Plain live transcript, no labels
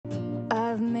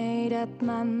up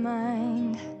my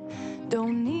mind.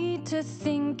 Don't need to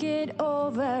think it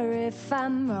over. If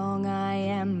I'm wrong, I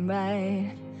am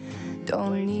right.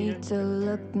 Don't need to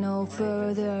look no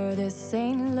further. This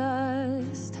ain't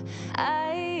lust.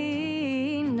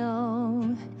 I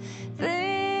know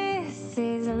this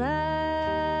is love.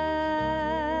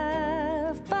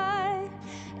 But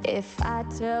if I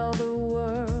tell the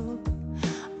world,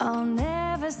 I'll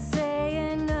never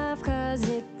say enough, 'cause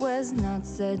it was not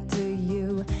said to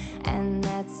you. And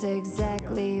that's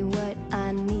exactly what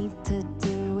I need to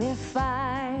do if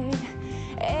I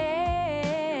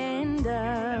end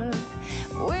up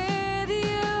with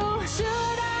you.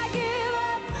 Should I give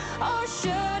up, or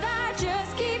should I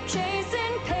just keep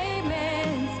chasing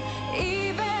pavements,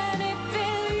 even if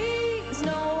it leads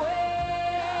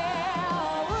nowhere?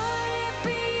 Or would it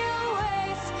be a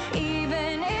waste,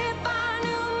 even if I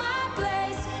knew my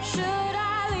place? Should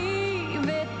I leave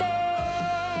it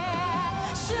there?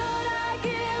 Should I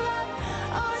give up,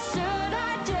 or should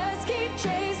I just keep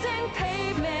chasing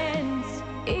pavements,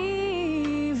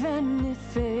 even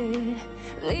if it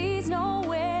leads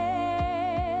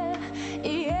nowhere?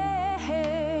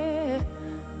 Yeah.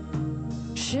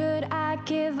 Should I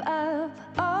give up,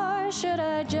 or should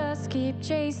I just keep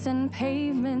chasing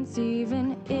pavements,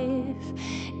 even if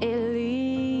it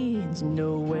leads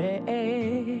nowhere?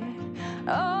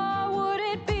 Or would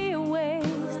it be a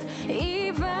waste,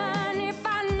 even if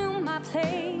I knew my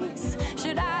place?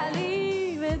 Should I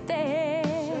leave it there?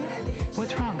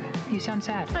 What's wrong? You sound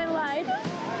sad. I lied.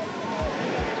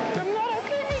 I'm not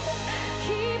okay.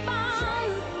 Keep on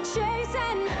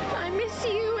chasing. I miss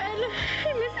you and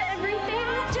I miss everything.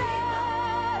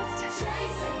 Just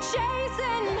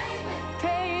chasing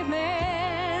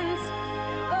pavements.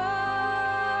 Oh,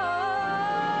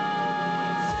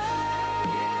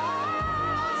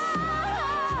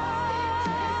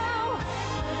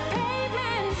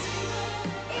 pavements.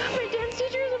 My dance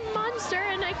teacher is a monster,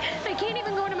 and I can't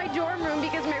even go into my dorm room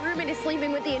because my roommate is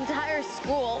sleeping with the entire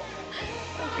school.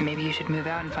 Maybe you should move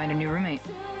out and find a new roommate.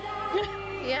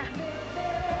 Yeah.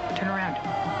 Turn around.